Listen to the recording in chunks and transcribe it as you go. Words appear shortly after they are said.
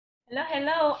Hello,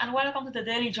 hello, and welcome to the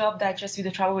Daily Job Digest with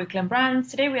the Travel Weekly brand.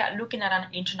 Today we are looking at an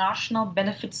international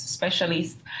benefits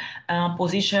specialist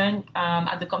position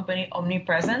at the company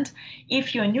Omnipresent.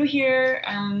 If you're new here,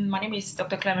 my name is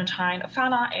Dr. Clementine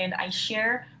Afana, and I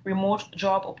share remote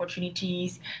job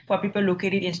opportunities for people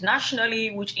located internationally,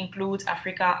 which includes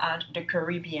Africa and the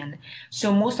Caribbean.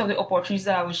 So most of the opportunities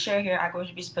that I will share here are going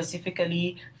to be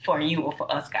specifically for you or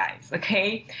for us guys,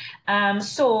 okay?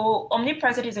 So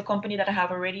Omnipresent is a company that I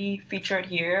have already featured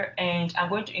here, and I'm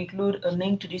going to include a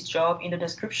link to this job in the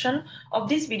description of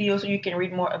this video so you can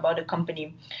read more about the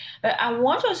company. But I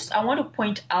want to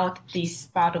point out this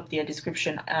part of their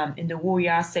description in the who we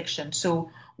are section. So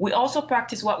we also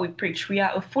practice what we preach. We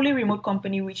are a fully remote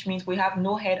company, which means we have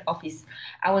no head office.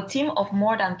 Our team of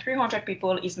more than 300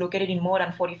 people is located in more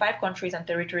than 45 countries and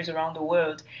territories around the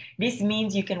world. This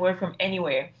means you can work from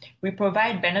anywhere. We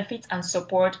provide benefits and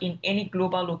support in any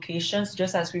global locations,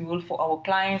 just as we will for our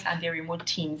clients and their remote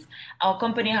teams. Our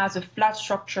company has a flat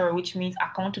structure, which means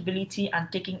accountability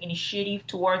and taking initiative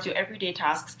towards your everyday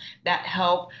tasks that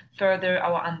help further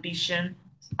our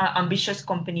ambitious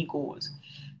company goals.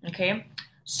 Okay.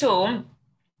 So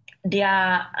this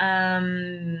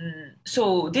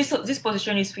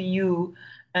position is for you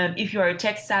if you are a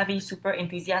tech savvy, super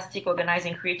enthusiastic,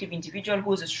 organizing, creative individual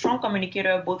who is a strong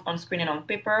communicator both on screen and on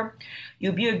paper.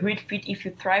 You'll be a great fit if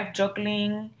you thrive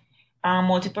juggling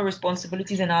multiple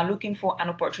responsibilities and are looking for an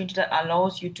opportunity that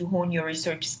allows you to hone your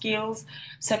research skills.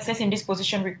 Success in this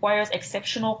position requires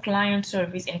exceptional client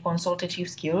service and consultative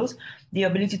skills, the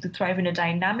ability to thrive in a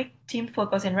dynamic,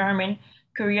 team-focused environment,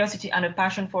 curiosity and a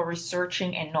passion for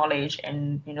researching and knowledge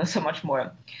and so much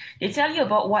more. They tell you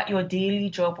about what your daily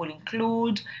job will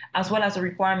include as well as the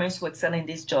requirements to excel in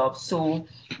this job. So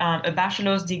a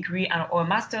bachelor's degree or a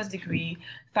master's degree,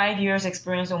 5 years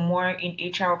experience or more in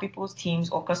HR or people's teams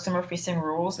or customer facing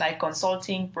roles like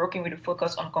consulting, working with a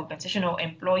focus on compensation or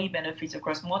employee benefits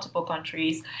across multiple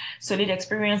countries, solid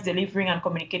experience delivering and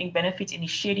communicating benefits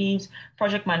initiatives,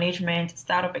 project management,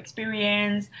 startup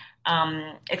experience,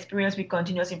 experience with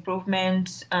continuous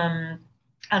improvement, and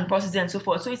processes and so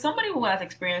forth. So it's somebody who has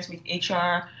experience and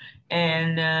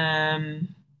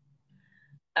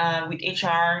with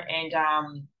HR and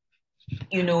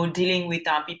dealing with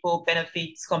people,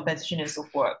 benefits, compensation, and so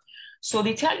forth. So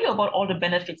they tell you about all the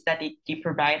benefits that they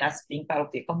provide as being part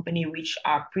of the company, which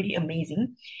are pretty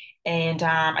amazing. And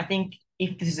I think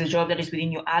if this is a job that is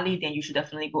within your alley, then you should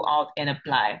definitely go out and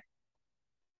apply.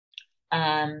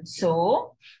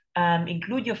 So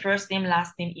include your first name,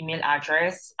 last name, email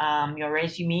address, your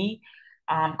resume,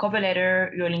 cover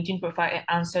letter, your LinkedIn profile, and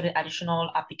answer the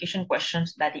additional application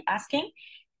questions that they're asking.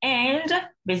 And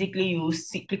basically, you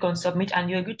click on submit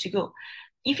and you're good to go.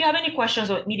 If you have any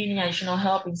questions or need any additional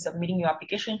help in submitting your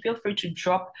application, feel free to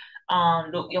drop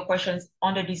your questions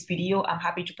under this video. I'm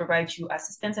happy to provide you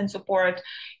assistance and support.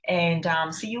 And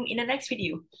see you in the next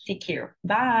video. Take care.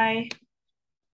 Bye.